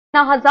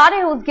Now,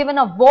 Hazare, who's given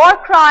a war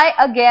cry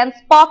against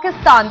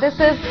Pakistan. This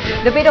is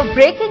the bit of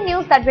breaking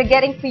news that we're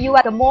getting for you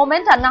at the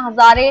moment. Anna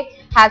Hazare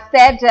has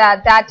said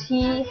that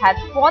he had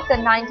fought the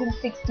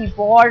 1960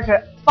 war,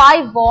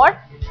 5 war,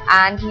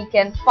 and he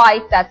can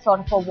fight that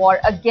sort of a war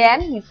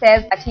again. He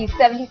says that he's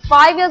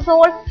 75 years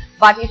old,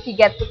 but if he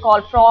gets a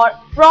call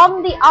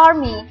from the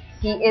army,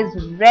 he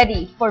is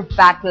ready for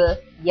battle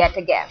yet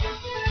again.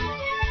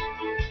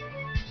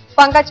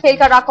 Pankaj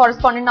Kelkar, our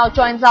correspondent, now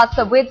joins us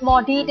with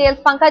more details.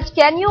 Pankaj,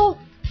 can you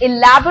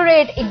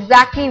elaborate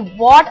exactly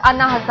what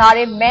Anna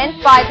Hazare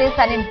meant by this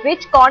and in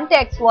which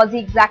context was he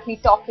exactly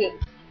talking?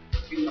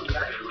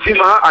 See,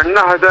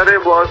 Anna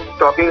Hazare was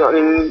talking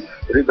in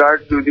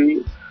regard to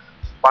the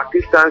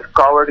Pakistan's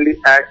cowardly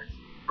act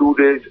 2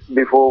 days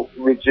before,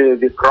 which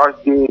they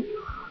crossed the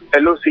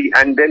LOC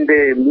and then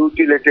they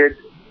mutilated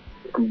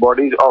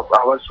bodies of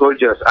our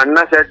soldiers.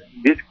 Anna said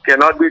this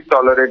cannot be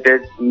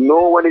tolerated.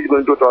 No one is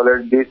going to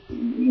tolerate this.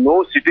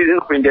 No citizen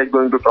of India is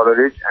going to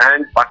tolerate it,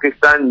 and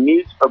Pakistan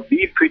needs a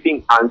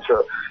befitting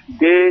answer.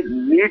 They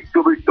need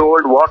to be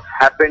told what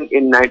happened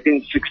in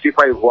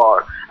 1965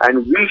 war,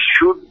 and we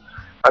should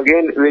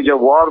again wage a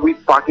war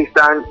with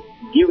Pakistan,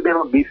 give them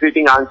a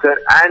befitting answer,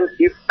 and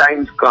if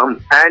time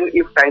comes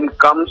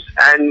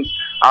and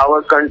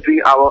our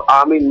country, our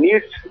army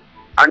needs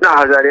Anna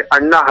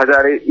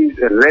Hazare is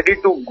ready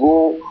to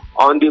go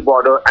on the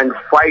border and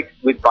fight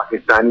with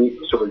Pakistani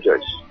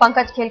soldiers.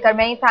 Pankaj Kelkar,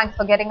 many thanks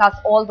for getting us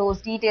all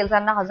those details.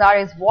 Anna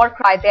Hazare's war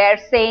cry there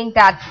saying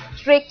that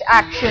strict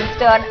action,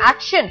 stern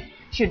action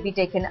should be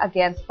taken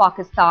against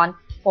Pakistan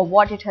for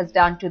what it has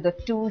done to the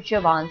 2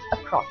 jawans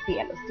across the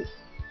LOC.